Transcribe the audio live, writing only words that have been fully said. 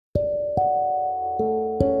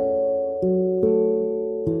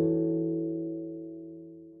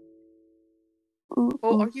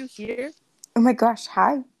you here? Oh my gosh,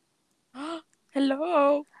 hi.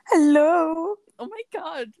 Hello. Hello. Oh my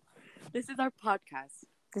god. This is our podcast.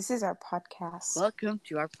 This is our podcast. Welcome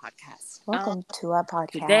to our podcast. Welcome to our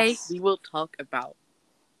Today podcast. we will talk about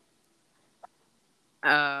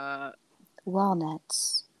uh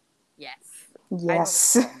Walnuts. yes.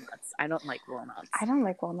 Yes. I don't like walnuts. I don't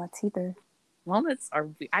like walnuts either. Walnuts are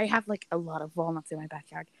I have like a lot of walnuts in my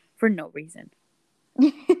backyard for no reason.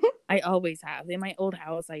 I always have. In my old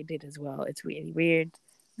house I did as well. It's really weird.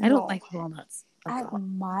 I don't like walnuts. At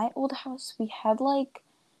my old house, we had like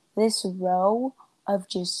this row of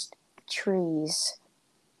just trees.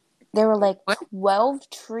 There were like 12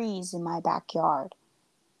 trees in my backyard.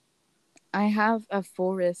 I have a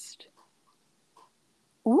forest.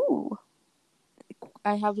 Ooh.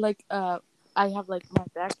 I have like my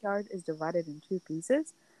backyard is divided in two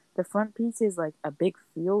pieces. The front piece is like a big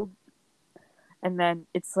field, and then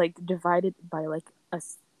it's like divided by like a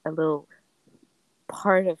little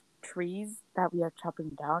part of trees that we are chopping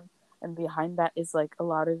down, and behind that is like a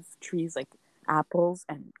lot of trees like apples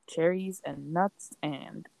and cherries and nuts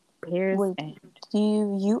and pears. Wait, and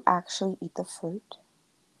do you actually eat the fruit?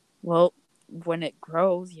 well, when it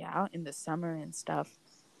grows, yeah, in the summer and stuff.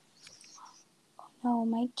 No,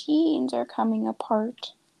 my jeans are coming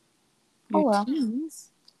apart. Your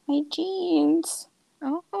jeans? My jeans.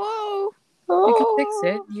 Oh, hello. Oh. You can fix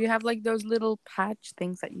it. You have like those little patch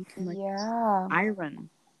things that you can like iron.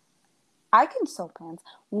 I can sew pants.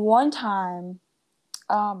 One time,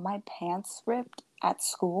 my pants ripped at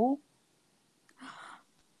school.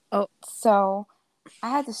 Oh. So I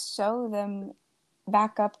had to sew them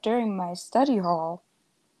back up during my study hall.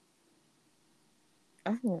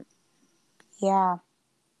 Oh. Yeah.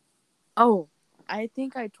 Oh, I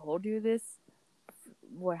think I told you this,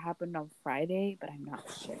 what happened on Friday, but I'm not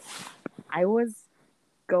sure. I was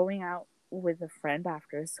going out with a friend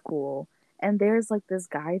after school, and there's like this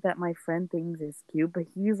guy that my friend thinks is cute, but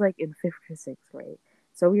he's like in 5th or 6th grade.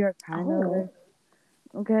 So we are kind of like,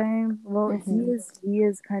 okay, well, he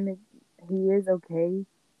is okay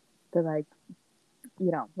to like,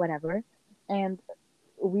 whatever. And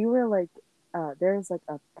we were like, there's like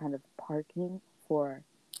a kind of parking for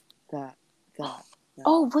the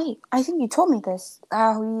Oh wait, I think you told me this. He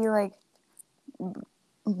like,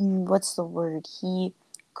 what's the word? He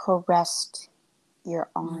caressed your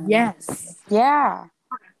arm. Yes. Yeah.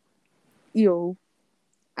 Yo,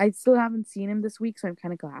 I still haven't seen him this week, so I'm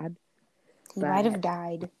kind of glad. He might have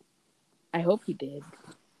died. I hope he did.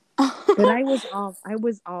 But I was off. I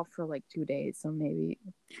was off for like 2 days, so maybe.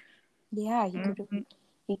 Yeah,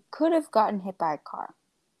 he could have gotten hit by a car.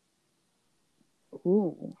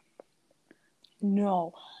 Ooh.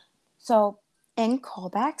 No. So in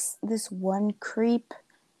callbacks, this one creep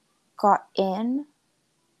got in.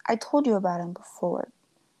 I told you about him before.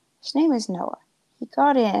 His name is Noah. He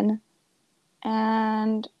got in,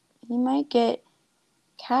 and he might get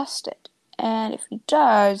casted. And if he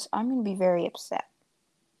does, I'm going to be very upset.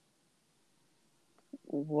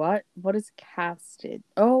 What? What is casted?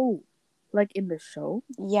 Oh, like in the show?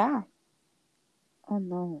 Yeah. Oh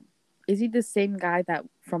no. Is he the same guy that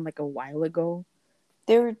from like a while ago?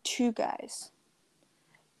 There were two guys.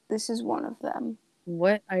 This is one of them.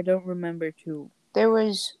 What? I don't remember too. There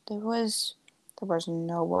was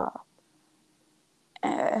Noah,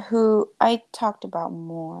 who I talked about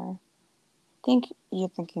more. I think you're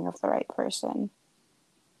thinking of the right person.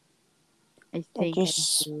 I think I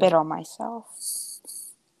just spit on myself.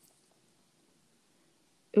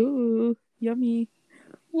 Ooh, yummy.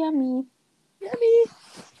 Yummy. Yummy.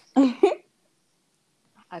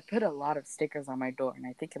 I put a lot of stickers on my door, and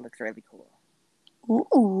I think it looks really cool.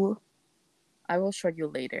 Ooh. I will show you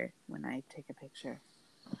later when I take a picture.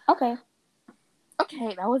 Okay.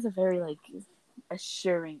 Okay, that was a very like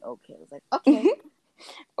assuring okay. I was like, okay.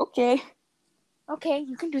 Okay. Okay,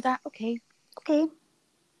 you can do that. Okay. Okay.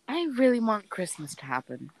 I really want Christmas to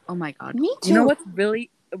happen. Oh my god. Me too. You know what's really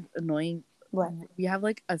annoying? What? We have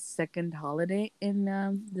like a second holiday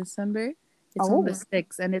in December. It's on the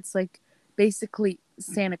 6th, and it's like basically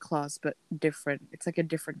Santa Claus, but different. It's like a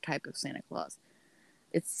different type of Santa Claus.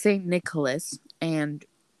 It's Saint Nicholas, and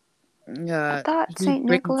I thought Saint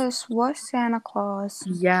Nicholas was Santa Claus.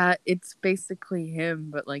 Yeah, it's basically him,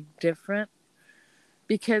 but like different.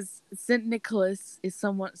 Because Saint Nicholas is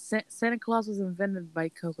Santa Claus was invented by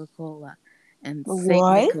Coca-Cola, and Saint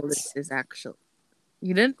Nicholas is actually.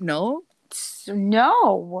 You didn't know?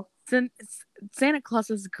 No. Santa Claus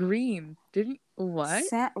was green. Didn't what?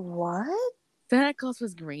 What? Santa Claus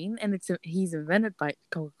was green, and he's invented by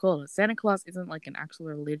Coca-Cola. Santa Claus isn't like an actual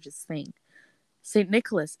religious thing. Saint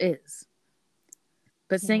Nicholas is,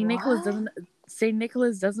 but Saint Nicholas St.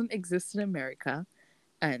 Nicholas doesn't exist in America,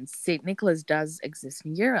 and St. Nicholas does exist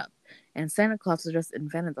in Europe. And Santa Claus was just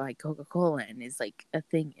invented by Coca-Cola and is like a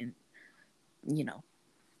thing in, you know.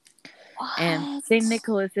 And St. What?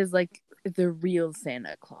 Nicholas is like the real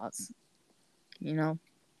Santa Claus, you know?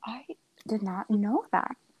 I did not know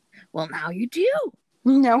that. Well, now you do.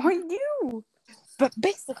 No, I do. But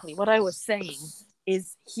basically, what I was saying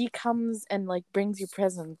is he comes and like brings you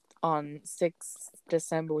presents on 6th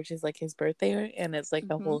December, which is like his birthday, and it's like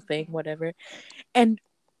a whole thing, whatever. And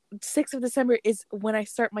 6th of December is when I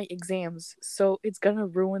start my exams, so it's gonna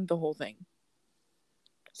ruin the whole thing.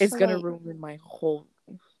 It's So gonna wait, ruin my whole.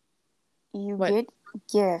 you What? get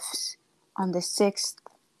gifts on the 6th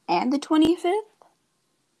and the 25th?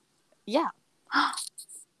 Yeah.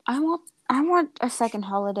 I want a second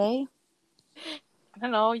holiday. I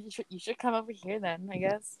don't know. You should come over here then, I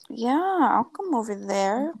guess. Yeah, I'll come over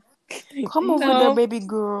there. Come over there, No, baby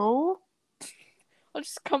girl. I'll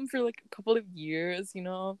just come for like a couple of years. You We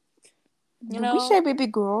know. say baby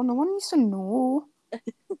girl. No one needs to know.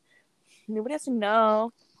 Nobody has to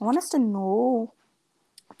know. I want us to know.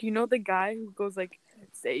 Do you know the guy who goes like,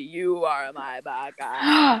 "Say you are my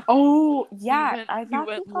baka"? Oh, He yeah. went. I He thought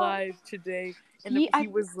he went got. live today, and He. he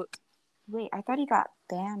was. Wait, I thought he got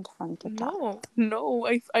banned from TikTok. No.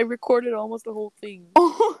 I recorded almost the whole thing.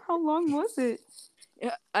 Oh, how long was it?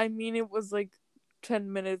 Yeah, I mean it was like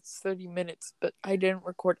 10 minutes, 30 minutes, but I didn't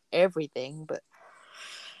record everything. But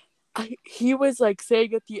he was like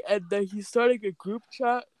saying at the end that he's starting a group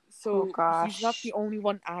chat, Oh, so he's not gosh. the only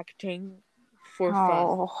one acting for fun,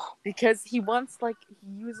 Oh. because he wants like he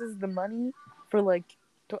uses the money for like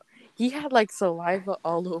he had like saliva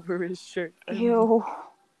all over his shirt. Ew.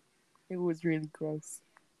 It was really gross.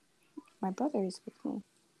 My brother is with me.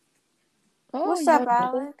 Oh, What's you up, have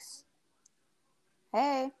another? Alex?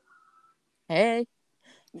 Hey. Hey.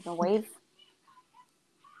 You can wave.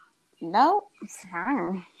 No.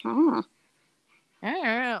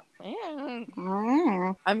 I'm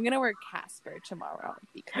gonna wear Casper tomorrow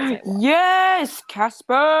because I want. Yes,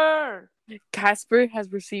 Casper. Casper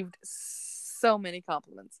has received so many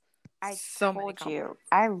compliments. I So many told you. compliments.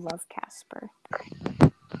 I love Casper.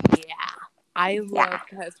 Yeah. I Yeah. love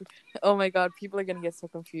Casper. Oh my god, people are gonna get so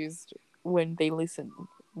confused when they listen.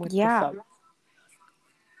 What the Yeah. fuck?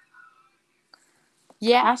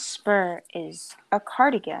 Yeah. Casper is a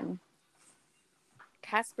cardigan.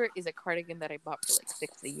 Casper is a cardigan that I bought for like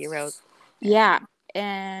 €60. Yeah.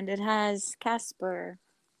 And it has Casper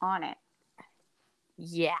on it.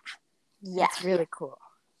 Yeah. Yeah. It's really cool.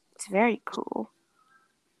 It's very cool.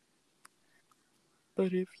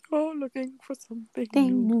 But if you're looking for something They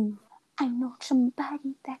new. knew. I know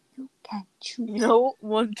somebody that you can choose.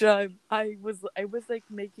 One time I was like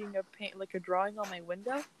making a drawing on my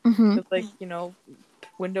window with like,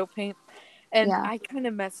 window paint. And Yeah. I kind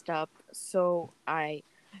of messed up, so I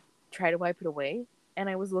tried to wipe it away. And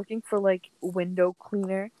I was looking for like window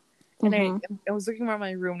cleaner, and I was looking around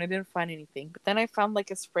my room and I didn't find anything. But then I found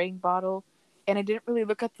like a spraying bottle, and I didn't really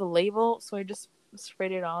look at the label, so I just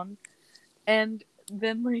sprayed it on. And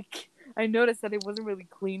then like I noticed that it wasn't really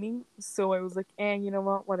cleaning, so I was like, you know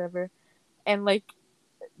what, whatever. And like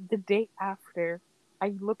the day after, I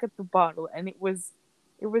look at the bottle and it was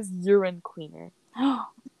urine cleaner.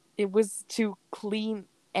 It was to clean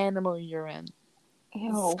animal urine.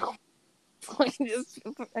 Ew. So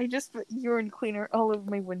I just put urine cleaner all over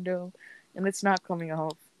my window, and it's not coming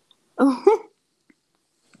off.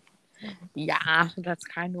 Yeah, that's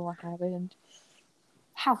kind of what happened.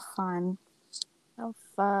 How fun. How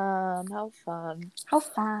fun! How fun! How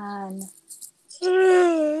fun.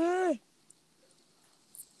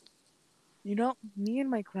 Me and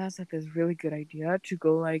my class had this really good idea to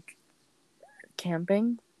go like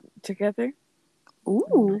camping together.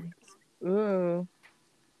 Ooh. Ooh.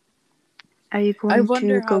 Are you I going to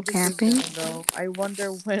wonder how go this is camping? gonna go. I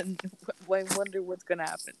wonder what's gonna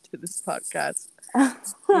happen to this podcast.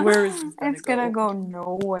 Where is this gonna It's gonna go? go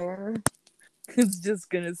nowhere. It's just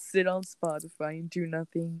gonna sit on Spotify and do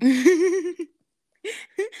nothing.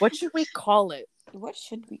 What should we call it? What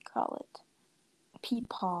should we call it?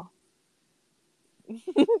 Peepa.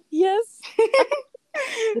 Yes.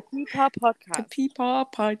 The Peepa podcast. The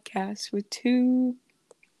Peepa podcast with two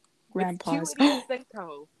With grandpas. 2 idiots and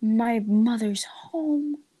co. My mother's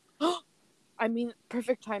home. I mean,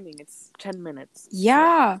 perfect timing. It's 10 minutes.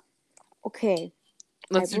 Yeah. Okay.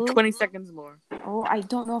 Let's do 20 seconds more. Oh, I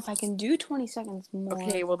don't know if I can do 20 seconds more.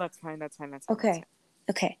 Okay, well, that's fine. Okay.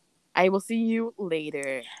 Okay. I will see you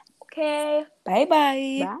later. Okay.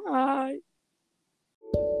 Bye-bye. Bye.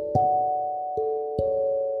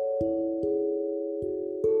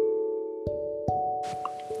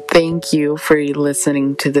 Thank you for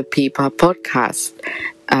listening to the Peepa podcast.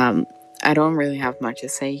 I don't really have much to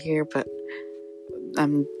say here, but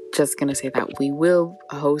I'm just gonna say that we will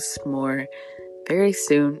host more very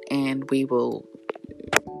soon, and we will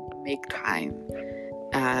make time.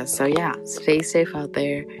 So yeah, stay safe out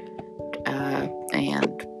there,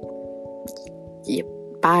 and yep,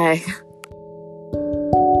 bye.